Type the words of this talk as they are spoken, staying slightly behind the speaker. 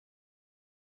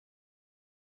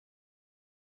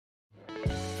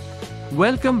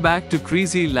Welcome back to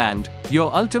CreazyLand,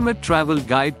 your ultimate travel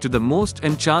guide to the most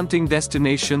enchanting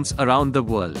destinations around the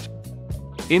world.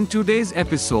 In today's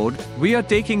episode, we are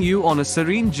taking you on a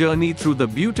serene journey through the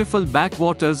beautiful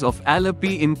backwaters of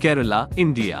Alleppey in Kerala,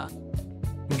 India.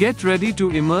 Get ready to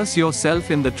immerse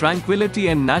yourself in the tranquility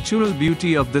and natural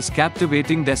beauty of this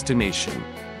captivating destination.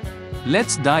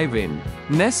 Let's dive in.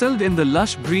 Nestled in the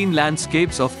lush green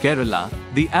landscapes of Kerala,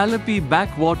 the Alleppey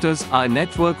backwaters are a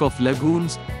network of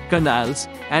lagoons, canals,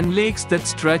 and lakes that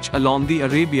stretch along the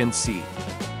Arabian Sea.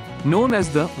 Known as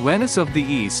the Venice of the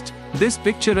East, this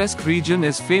picturesque region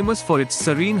is famous for its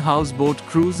serene houseboat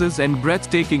cruises and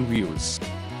breathtaking views.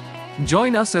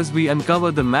 Join us as we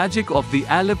uncover the magic of the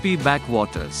Alleppey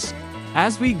backwaters.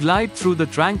 As we glide through the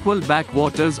tranquil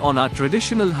backwaters on our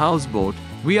traditional houseboat,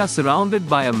 we are surrounded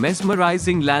by a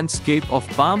mesmerizing landscape of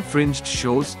palm-fringed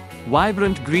shores,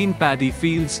 vibrant green paddy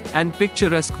fields, and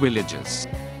picturesque villages.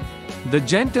 The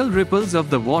gentle ripples of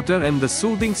the water and the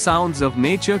soothing sounds of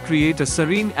nature create a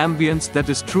serene ambience that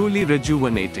is truly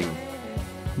rejuvenating.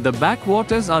 The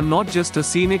backwaters are not just a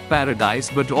scenic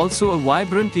paradise but also a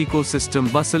vibrant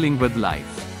ecosystem bustling with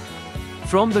life.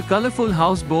 From the colorful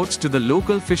houseboats to the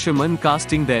local fishermen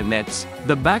casting their nets,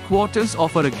 the backwaters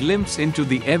offer a glimpse into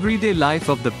the everyday life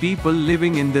of the people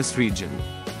living in this region.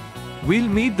 We'll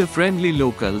meet the friendly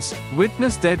locals,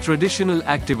 witness their traditional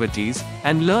activities,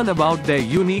 and learn about their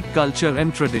unique culture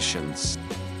and traditions.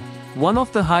 One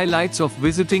of the highlights of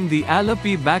visiting the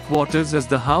Alleppey backwaters is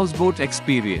the houseboat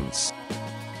experience.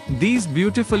 These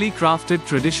beautifully crafted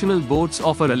traditional boats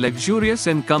offer a luxurious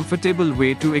and comfortable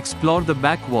way to explore the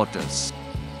backwaters.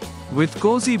 With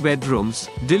cozy bedrooms,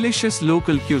 delicious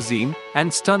local cuisine,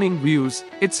 and stunning views,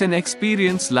 it's an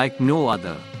experience like no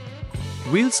other.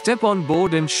 We'll step on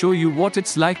board and show you what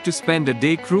it's like to spend a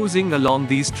day cruising along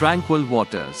these tranquil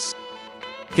waters.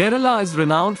 Kerala is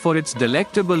renowned for its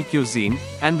delectable cuisine,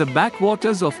 and the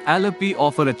backwaters of Alleppey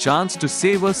offer a chance to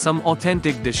savor some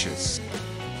authentic dishes.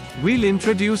 We'll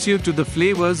introduce you to the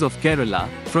flavors of Kerala,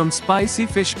 from spicy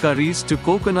fish curries to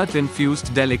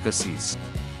coconut-infused delicacies.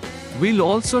 We'll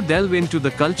also delve into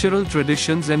the cultural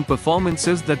traditions and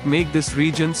performances that make this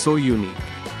region so unique.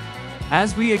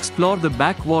 As we explore the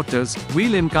backwaters,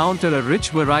 we'll encounter a rich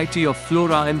variety of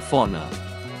flora and fauna.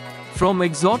 From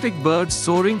exotic birds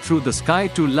soaring through the sky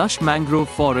to lush mangrove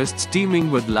forests teeming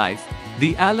with life,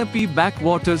 the Alleppey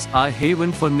backwaters are a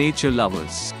haven for nature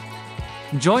lovers.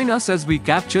 Join us as we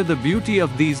capture the beauty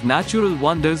of these natural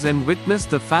wonders and witness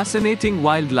the fascinating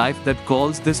wildlife that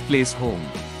calls this place home.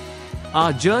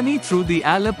 Our journey through the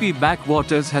Alleppey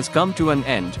backwaters has come to an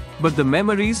end, but the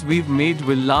memories we've made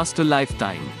will last a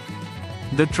lifetime.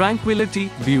 The tranquility,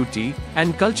 beauty,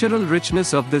 and cultural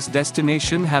richness of this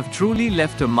destination have truly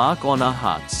left a mark on our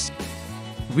hearts.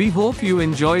 We hope you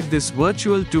enjoyed this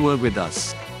virtual tour with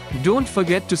us. Don't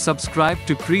forget to subscribe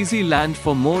to CreazyLand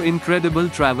for more incredible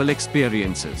travel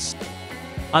experiences.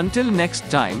 Until next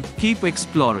time, keep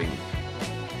exploring.